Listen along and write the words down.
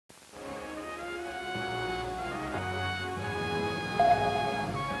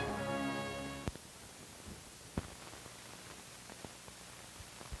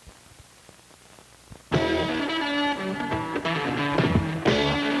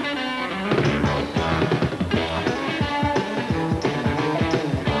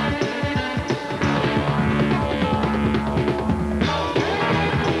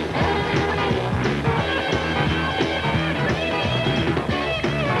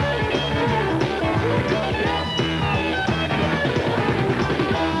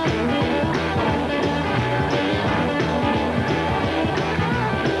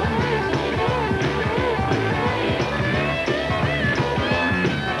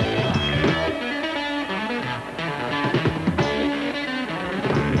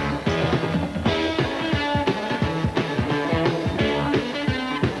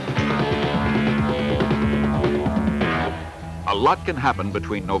lot can happen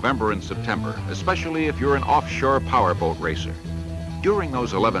between November and September, especially if you're an offshore powerboat racer. During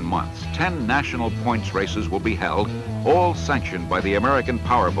those 11 months, 10 national points races will be held, all sanctioned by the American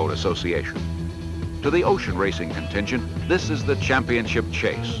Powerboat Association. To the ocean racing contingent, this is the championship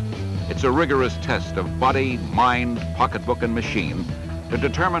chase. It's a rigorous test of body, mind, pocketbook, and machine to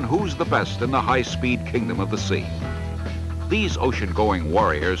determine who's the best in the high-speed kingdom of the sea. These ocean-going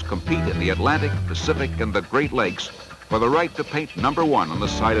warriors compete in the Atlantic, Pacific, and the Great Lakes for the right to paint #1 on the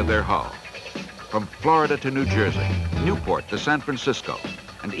side of their hull. From Florida to New Jersey, Newport to San Francisco,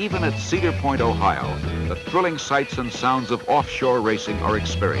 and even at Cedar Point, Ohio, the thrilling sights and sounds of offshore racing are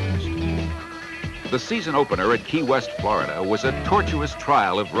experienced. The season opener at Key West, Florida was a tortuous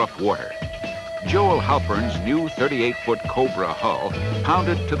trial of rough water. Joel Halpern's new 38-foot Cobra hull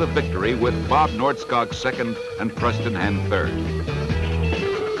pounded to the victory with Bob Nordskog second and Preston Hen third.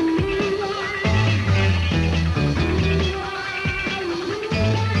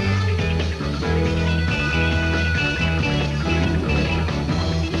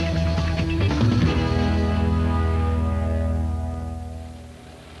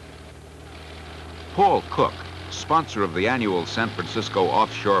 Paul Cook, sponsor of the annual San Francisco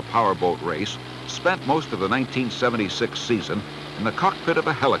offshore powerboat race, spent most of the 1976 season in the cockpit of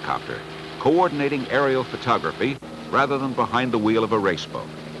a helicopter, coordinating aerial photography rather than behind the wheel of a race boat.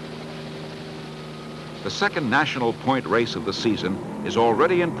 The second national point race of the season is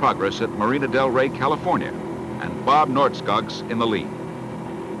already in progress at Marina del Rey, California, and Bob Nordskog's in the lead.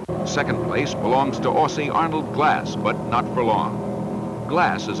 Second place belongs to Aussie Arnold Glass, but not for long.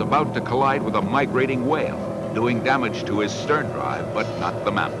 Glass is about to collide with a migrating whale, doing damage to his stern drive, but not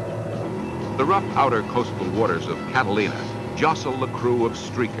the mountain. The rough outer coastal waters of Catalina jostle the crew of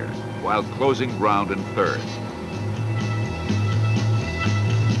Streaker while closing ground in third.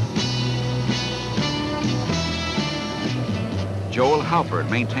 Joel Halpern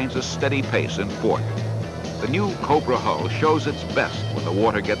maintains a steady pace in fourth. The new Cobra hull shows its best when the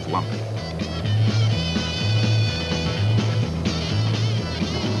water gets lumpy.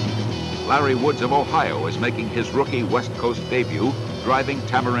 Larry Woods of Ohio is making his rookie West Coast debut, driving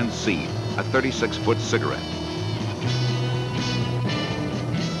Tamarind Seed, a 36-foot cigarette.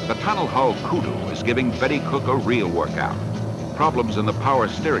 The tunnel hull Kudu is giving Betty Cook a real workout. Problems in the power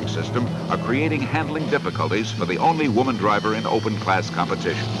steering system are creating handling difficulties for the only woman driver in open class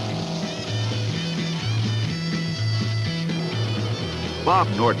competition. Bob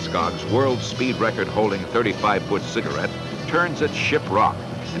Nordskog's world speed record holding 35-foot cigarette turns at Ship Rock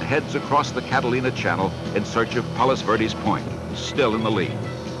and heads across the Catalina Channel in search of Palos Verdes Point, still in the lead.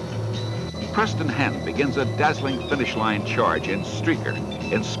 Preston Hen begins a dazzling finish line charge in Streaker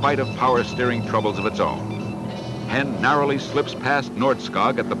in spite of power steering troubles of its own. Hen narrowly slips past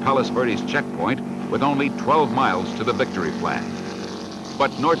Nordskog at the Palos Verdes checkpoint with only 12 miles to the victory flag.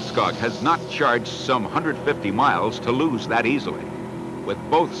 But Nordskog has not charged some 150 miles to lose that easily. With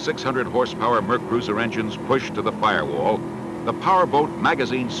both 600 horsepower Mercruiser engines pushed to the firewall, the Powerboat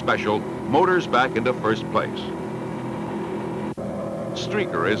Magazine Special motors back into first place.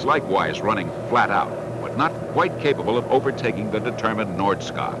 Streaker is likewise running flat out, but not quite capable of overtaking the determined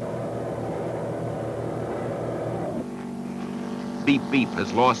Nordskog. Beep Beep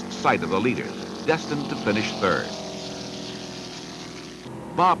has lost sight of the leaders, destined to finish third.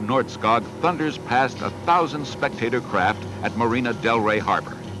 Bob Nordskog thunders past 1,000 spectator craft at Marina del Rey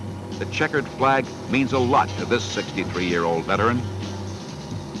Harbor. The checkered flag means a lot to this 63-year-old veteran.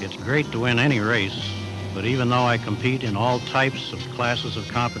 It's great to win any race, but even though I compete in all types of classes of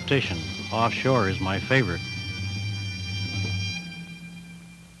competition, offshore is my favorite.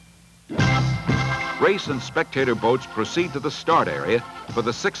 Race and spectator boats proceed to the start area for the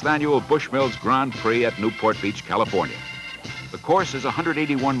 6th annual Bushmills Grand Prix at Newport Beach, California. The course is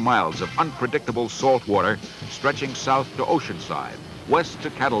 181 miles of unpredictable salt water stretching south to Oceanside, west to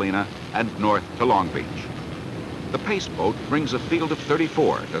Catalina, and north to Long Beach. The pace boat brings a field of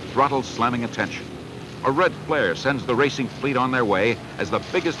 34 to throttle slamming attention. A red flare sends the racing fleet on their way as the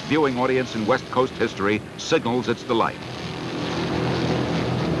biggest viewing audience in West Coast history signals its delight.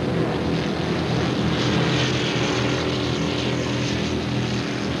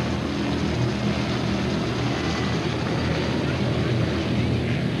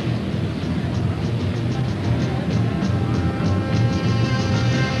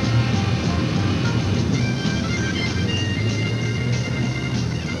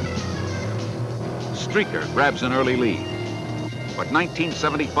 Streaker grabs an early lead. But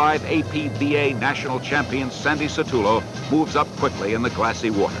 1975 APBA national champion Sandy Satullo moves up quickly in the glassy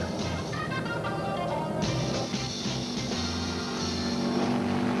water.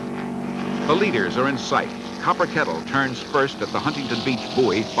 The leaders are in sight, Copper Kettle turns first at the Huntington Beach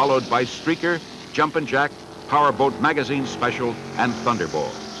buoy, followed by Streaker, Jumpin' Jack, Powerboat Magazine Special, and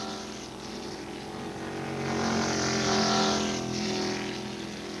Thunderballs.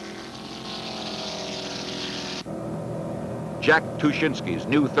 Jack Tushinsky's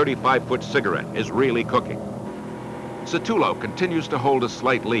new 35-foot cigarette is really cooking. Satullo continues to hold a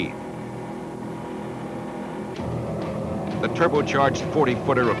slight lead. The turbocharged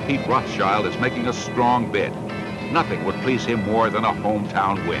 40-footer of Pete Rothschild is making a strong bid. Nothing would please him more than a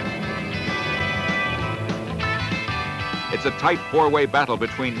hometown win. It's a tight four-way battle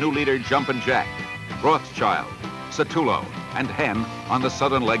between new leader Jumpin' Jack, Rothschild, Satullo, and Hen on the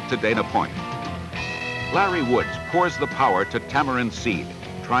southern leg to Dana Point. Larry Woods pours the power to Tamarind Seed,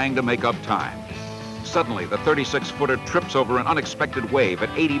 trying to make up time. Suddenly, the 36-footer trips over an unexpected wave at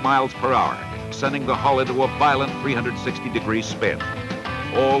 80 miles per hour, sending the hull into a violent 360-degree spin.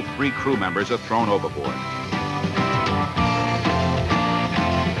 All three crew members are thrown overboard.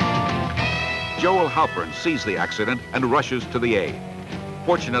 Joel Halpern sees the accident and rushes to the aid.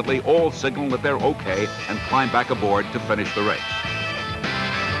 Fortunately, all signal that they're okay and climb back aboard to finish the race.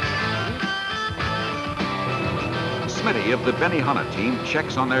 Smitty of the Benihana team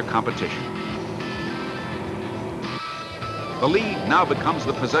checks on their competition. The lead now becomes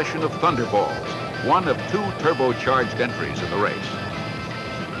the possession of Thunderballs, one of two turbocharged entries in the race.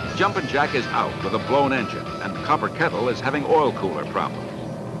 Jumpin' Jack is out with a blown engine, and Copper Kettle is having oil cooler problems.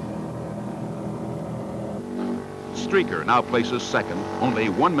 Streaker now places second, only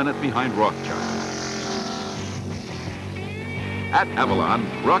 1 minute behind Rothschild. At Avalon,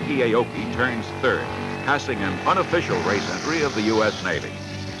 Rocky Aoki turns third, passing an unofficial race entry of the U.S. Navy.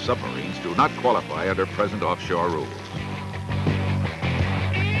 Submarines do not qualify under present offshore rules.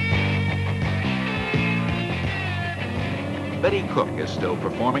 Betty Cook is still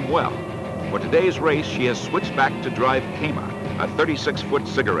performing well. For today's race, she has switched back to drive KAAMA, a 36-foot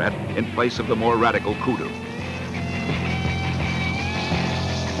cigarette in place of the more radical Kudu.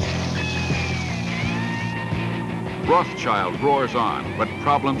 Rothschild roars on, but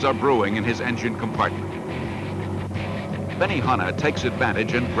problems are brewing in his engine compartment. Benihana takes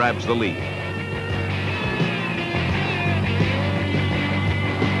advantage and grabs the lead.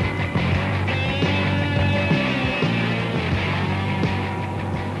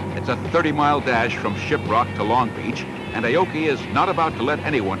 It's a 30-mile dash from Shiprock to Long Beach, and Aoki is not about to let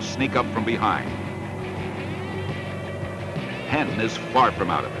anyone sneak up from behind. Hen is far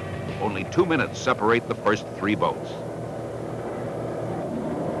from out of it. Only 2 minutes separate the first three boats.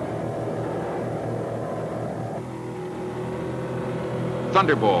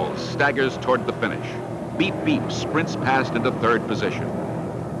 Thunderballs staggers toward the finish. Beep Beep sprints past into third position.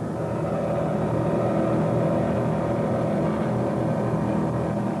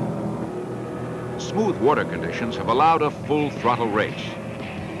 Smooth water conditions have allowed a full throttle race.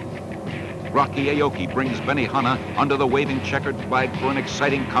 Rocky Aoki brings Benihana under the waving checkered flag for an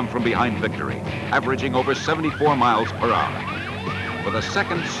exciting come-from-behind victory, averaging over 74 miles per hour. For the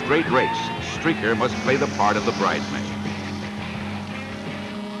second straight race, Streaker must play the part of the bridesmaid.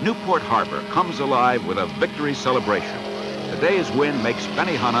 Newport Harbor comes alive with a victory celebration. Today's win makes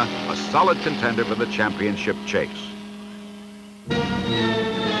Benihana a solid contender for the championship chase.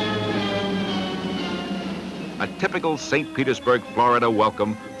 A typical St. Petersburg, Florida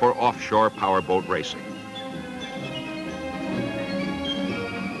welcome for offshore powerboat racing.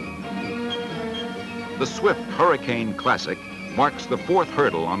 The Swift Hurricane Classic marks the fourth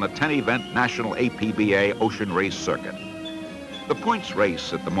hurdle on the 10-event National APBA Ocean Race Circuit. The points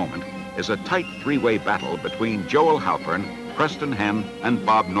race at the moment is a tight three-way battle between Joel Halpern, Preston Hen, and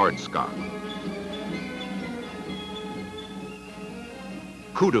Bob Nordskog.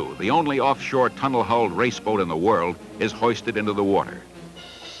 Kudu, the only offshore tunnel-hulled raceboat in the world, is hoisted into the water.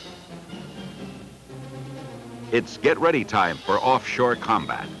 It's get-ready time for offshore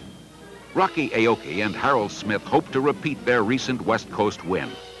combat. Rocky Aoki and Harold Smith hope to repeat their recent West Coast win.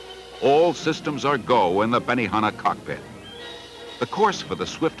 All systems are go in the Benihana cockpit. The course for the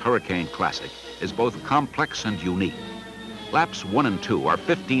Swift Hurricane Classic is both complex and unique. Laps 1 and 2 are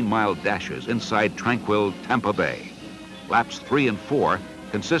 15-mile dashes inside tranquil Tampa Bay. Laps 3 and 4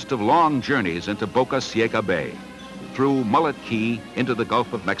 consist of long journeys into Boca Chica Bay, through Mullet Key into the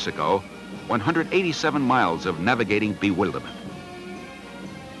Gulf of Mexico, 187 miles of navigating bewilderment.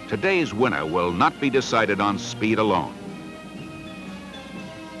 Today's winner will not be decided on speed alone.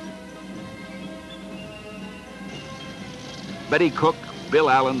 Betty Cook, Bill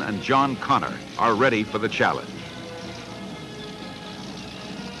Allen, and John Connor are ready for the challenge.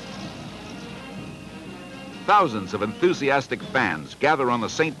 Thousands of enthusiastic fans gather on the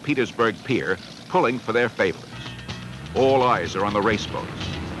St. Petersburg Pier pulling for their favorites. All eyes are on the race boats.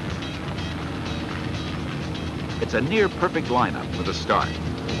 It's a near-perfect lineup for the start.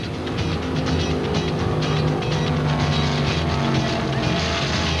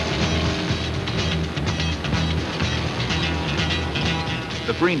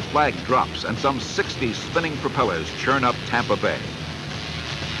 The green flag drops and some 60 spinning propellers churn up Tampa Bay.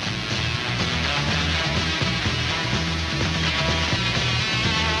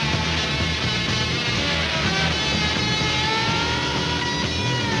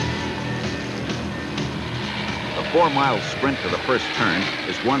 The 4-mile sprint to the first turn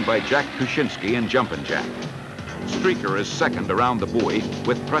is won by Jack Tushinsky and Jumpin' Jack. Streaker is second around the buoy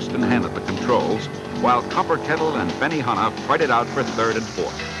with Preston Hen at the controls, while Copper Kettle and Benihana fight it out for third and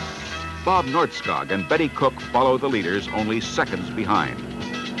fourth. Bob Nordskog and Betty Cook follow the leaders only seconds behind.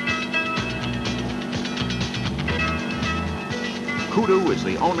 Kudu is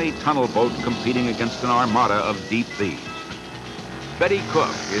the only tunnel boat competing against an armada of deep thieves. Betty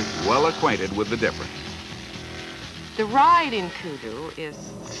Cook is well acquainted with the difference. The ride in Kudu is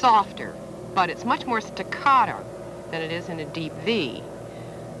softer, but it's much more staccato than it is in a deep V.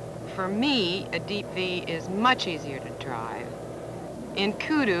 For me, a deep V is much easier to drive. In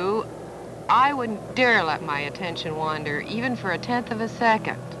Kudu, I wouldn't dare let my attention wander even for a tenth of a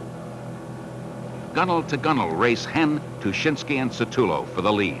second. Gunnel to gunnel race Hen, Tushinsky, and Satullo for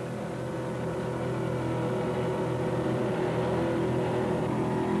the lead.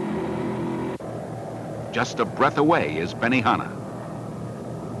 Just a breath away is Benihana.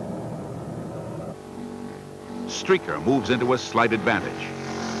 Streaker moves into a slight advantage.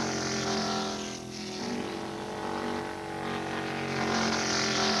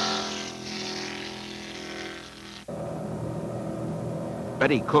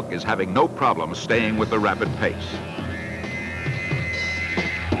 Betty Cook is having no problem staying with the rapid pace.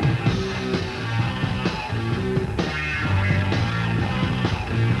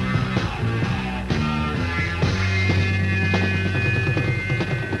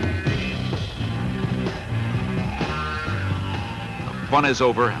 The fun is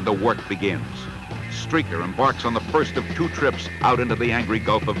over and the work begins. Streaker embarks on the first of 2 trips out into the angry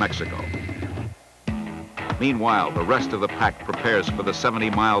Gulf of Mexico. Meanwhile, the rest of the pack prepares for the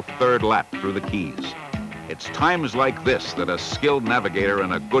 70-mile third lap through the Keys. It's times like this that a skilled navigator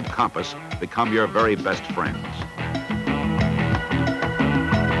and a good compass become your very best friends.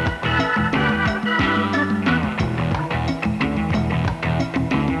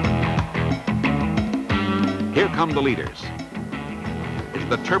 Here come the leaders. It's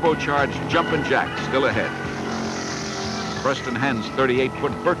the turbocharged Jumpin' Jack still ahead. Preston Hen's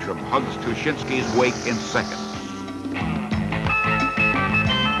 38-foot Bertram hugs Tushinsky's wake in second.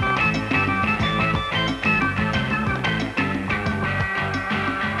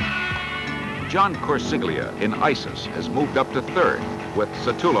 John Corsiglia in Isis has moved up to third, with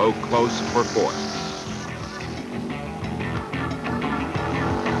Satullo close for fourth.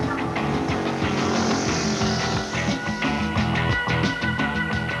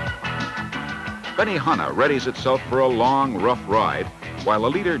 Benihana readies itself for a long, rough ride, while the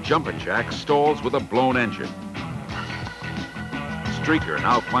leader Jumpin' Jack stalls with a blown engine. Streaker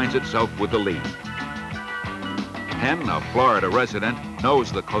now finds itself with the lead. Hen, a Florida resident,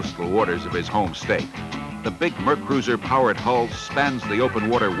 knows the coastal waters of his home state. The big Mercruiser-powered hull spans the open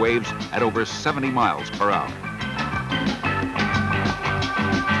water waves at over 70 miles per hour.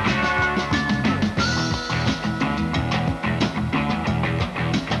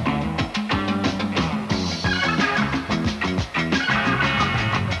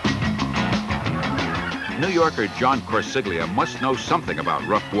 New Yorker John Corsiglia must know something about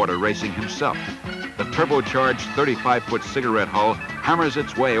rough water racing himself. The turbocharged 35-foot cigarette hull hammers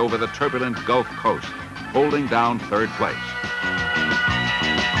its way over the turbulent Gulf Coast, holding down third place.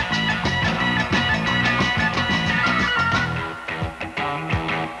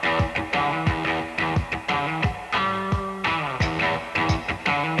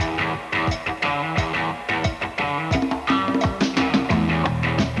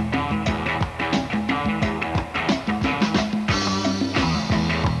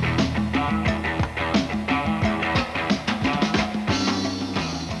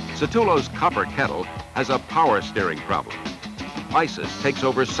 Satullo's Copper Kettle has a power steering problem. Isis takes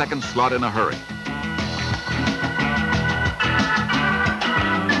over second slot in a hurry.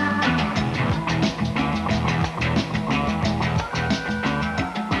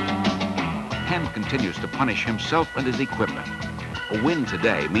 Hen continues to punish himself and his equipment. A win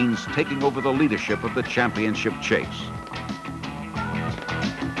today means taking over the leadership of the championship chase.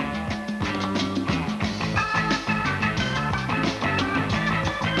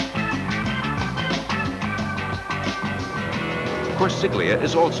 Corsiglia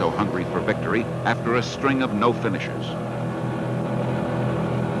is also hungry for victory after a string of no finishes.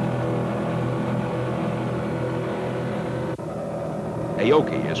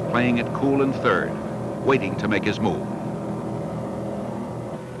 Aoki is playing it cool in third, waiting to make his move.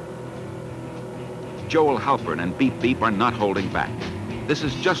 Joel Halpern and Beep Beep are not holding back. This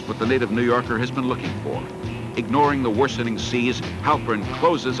is just what the native New Yorker has been looking for. Ignoring the worsening seas, Halpern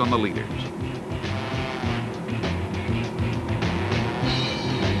closes on the leaders.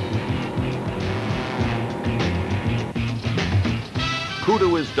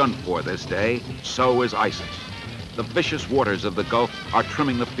 Kudu is done for this day, so is Isis. The vicious waters of the Gulf are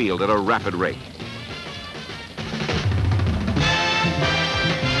trimming the field at a rapid rate.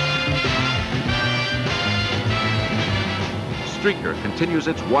 Streaker continues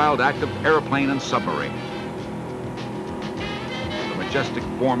its wild act of airplane and submarine. The majestic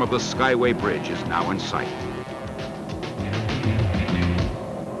form of the Skyway Bridge is now in sight.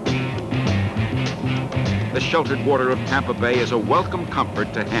 The sheltered water of Tampa Bay is a welcome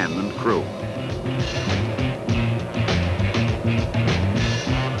comfort to Hen and crew.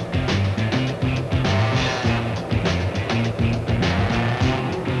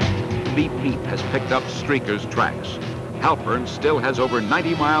 Beep Beep has picked up Streaker's tracks. Halpern still has over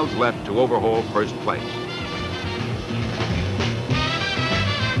 90 miles left to overhaul first place.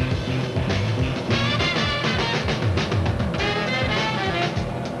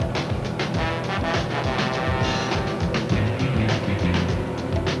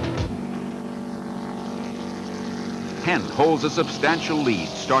 Hen holds a substantial lead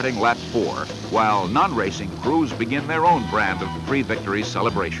starting lap 4, while non-racing crews begin their own brand of pre-victory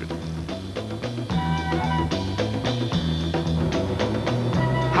celebration.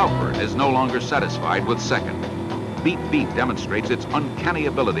 Halpern is no longer satisfied with second. Beep Beep demonstrates its uncanny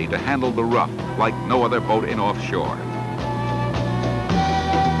ability to handle the rough like no other boat in offshore.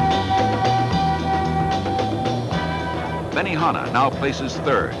 Benihana now places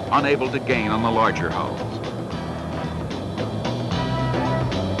third, unable to gain on the larger hulls.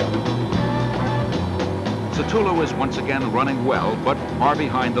 Satulu is once again running well, but far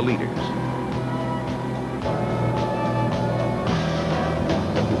behind the leaders.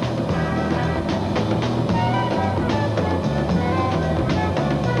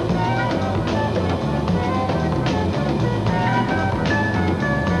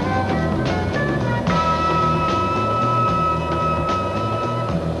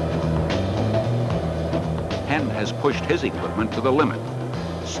 Hen has pushed his equipment to the limit.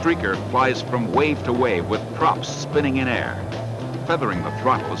 Streaker flies from wave to wave with props spinning in air. Feathering the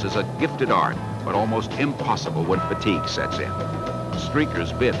throttles is a gifted art, but almost impossible when fatigue sets in.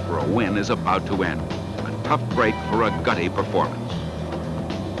 Streaker's bid for a win is about to end. A tough break for a gutty performance.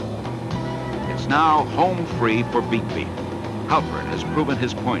 It's now home free for Beep Beep. Halpern has proven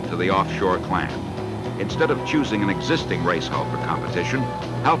his point to the offshore clan. Instead of choosing an existing race hull for competition,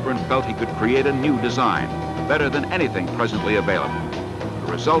 Halpern felt he could create a new design, better than anything presently available.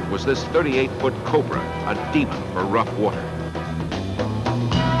 The result was this 38-foot Cobra, a demon for rough water.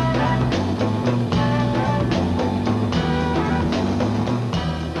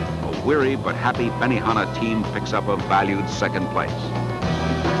 A weary but happy Benihana team picks up a valued second place.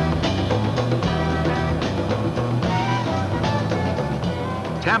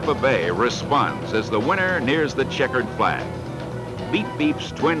 Tampa Bay responds as the winner nears the checkered flag. Beep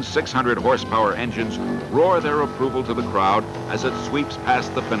Beep's twin 600 horsepower engines roar their approval to the crowd as it sweeps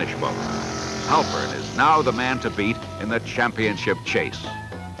past the finish boat. Halpern is now the man to beat in the championship chase.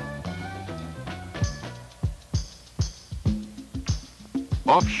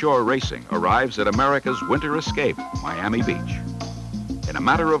 Offshore racing arrives at America's winter escape, Miami Beach. In a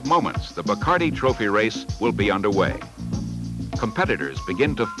matter of moments, the Bacardi Trophy race will be underway. Competitors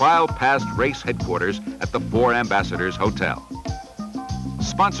begin to file past race headquarters at the Four Ambassadors Hotel.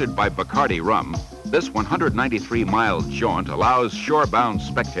 Sponsored by Bacardi Rum, this 193-mile jaunt allows shore-bound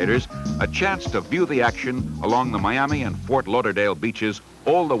spectators a chance to view the action along the Miami and Fort Lauderdale beaches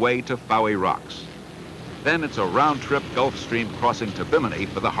all the way to Fowey Rocks. Then it's a round-trip Gulf Stream crossing to Bimini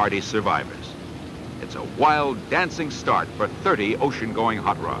for the hardy survivors. It's a wild, dancing start for 30 ocean-going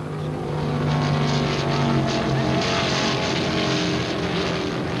hot rods.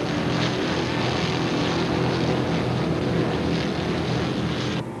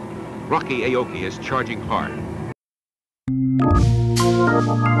 Rocky Aoki is charging hard.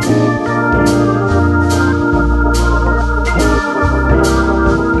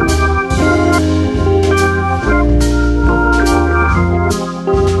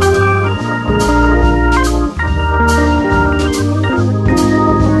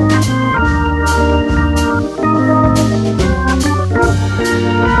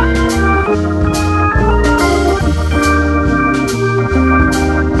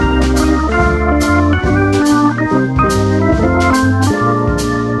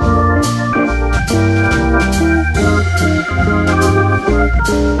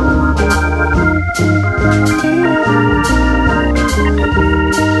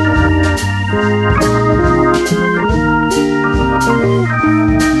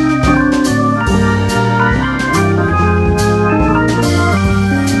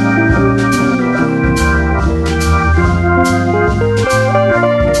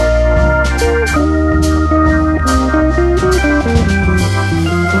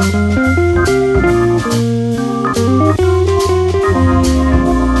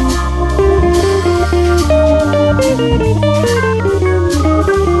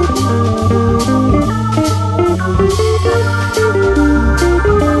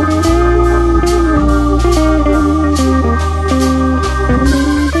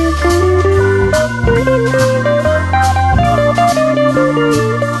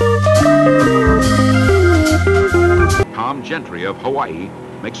 Hawaii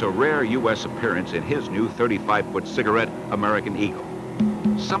makes a rare U.S. appearance in his new 35-foot cigarette, American Eagle.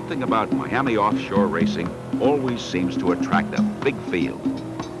 Something about Miami offshore racing always seems to attract a big field.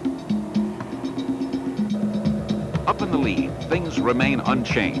 Up in the lead, things remain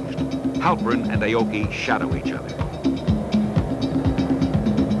unchanged. Halpern and Aoki shadow each other.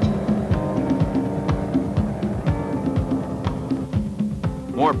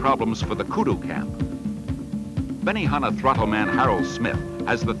 More problems for the Kudu camp. Benihana throttleman Harold Smith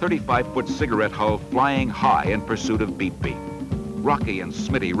has the 35-foot cigarette hull flying high in pursuit of Beep Beep. Rocky and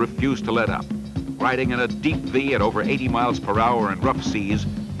Smitty refuse to let up. Riding in a deep V at over 80 miles per hour in rough seas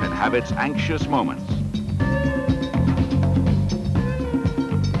can have its anxious moments.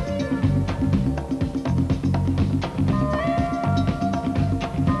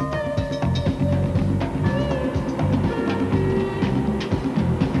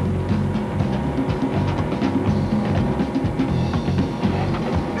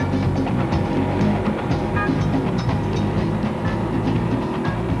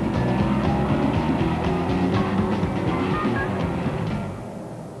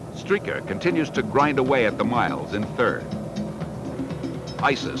 Streaker continues to grind away at the miles in third.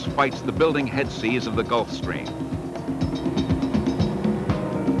 Isis fights the building head seas of the Gulf Stream.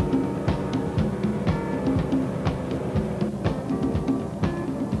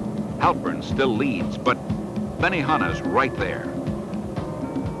 Halpern still leads, but Benihana's right there.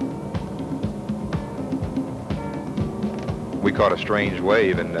 We caught a strange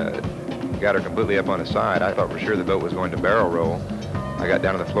wave and got her completely up on the side. I thought for sure the boat was going to barrel roll. I got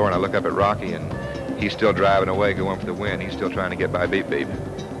down on the floor and I look up at Rocky and he's still driving away, going for the wind. He's still trying to get by Beep Beep.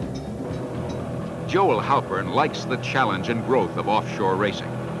 Joel Halpern likes the challenge and growth of offshore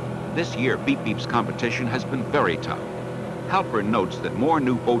racing. This year, Beep Beep's competition has been very tough. Halpern notes that more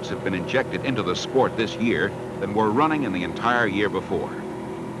new boats have been injected into the sport this year than were running in the entire year before.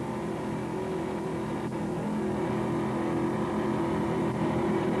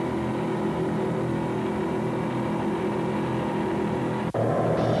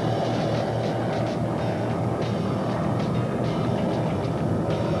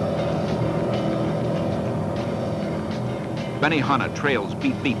 Benihana trails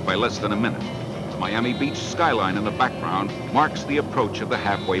Beep Beep by less than a minute. The Miami Beach skyline in the background marks the approach of the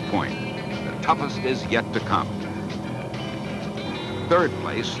halfway point. The toughest is yet to come. Third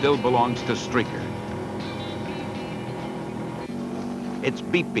place still belongs to Streaker. It's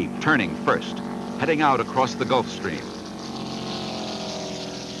Beep Beep turning first, heading out across the Gulf Stream.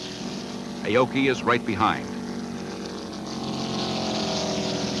 Aoki is right behind.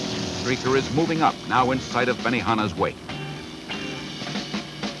 Streaker is moving up, now in sight of Benihana's wake.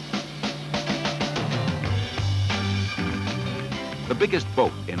 The biggest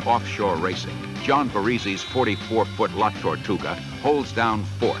boat in offshore racing, John Barisi's 44-foot La Tortuga, holds down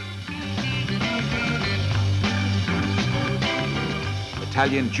fourth.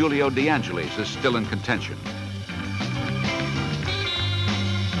 Italian Giulio De Angelis is still in contention.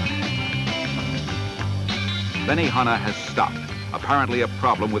 Benihana has stopped, apparently a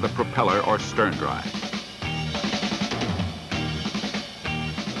problem with a propeller or stern drive.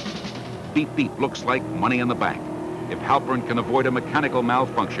 Beep Beep looks like money in the bank. If Halpern can avoid a mechanical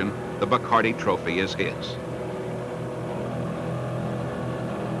malfunction, the Bacardi Trophy is his.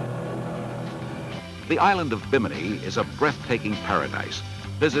 The island of Bimini is a breathtaking paradise,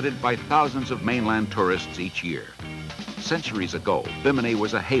 visited by thousands of mainland tourists each year. Centuries ago, Bimini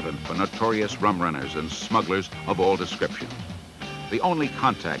was a haven for notorious rum runners and smugglers of all descriptions. The only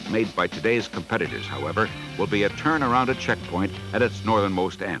contact made by today's competitors, however, will be a turn around a checkpoint at its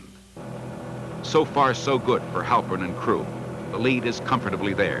northernmost end. So far, so good for Halpern and crew. The lead is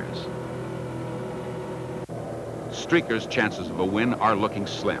comfortably theirs. Streaker's chances of a win are looking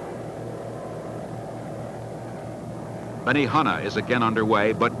slim. Benihana is again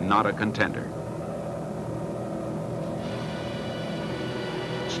underway, but not a contender.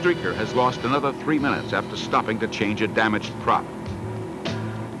 Streaker has lost another 3 minutes after stopping to change a damaged prop.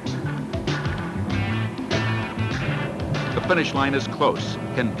 The finish line is close.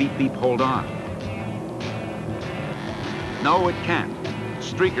 Can Beep Beep hold on? No, it can't.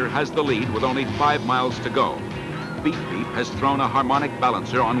 Streaker has the lead with only 5 miles to go. Beep Beep has thrown a harmonic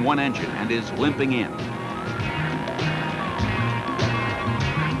balancer on one engine and is limping in.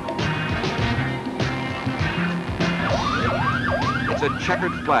 It's a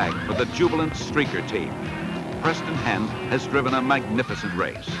checkered flag for the jubilant Streaker team. Preston Hen has driven a magnificent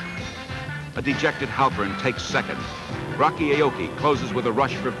race. A dejected Halpern takes second. Rocky Aoki closes with a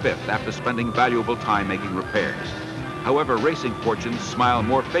rush for fifth after spending valuable time making repairs. However, racing fortunes smile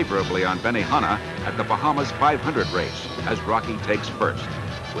more favorably on Benihana at the Bahamas 500 race, as Rocky takes first,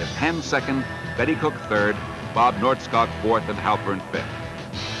 with Hen second, Betty Cook third, Bob Nordskog fourth, and Halpern fifth.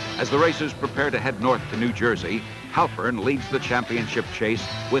 As the racers prepare to head north to New Jersey, Halpern leads the championship chase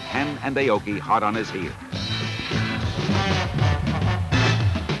with Hen and Aoki hot on his heels.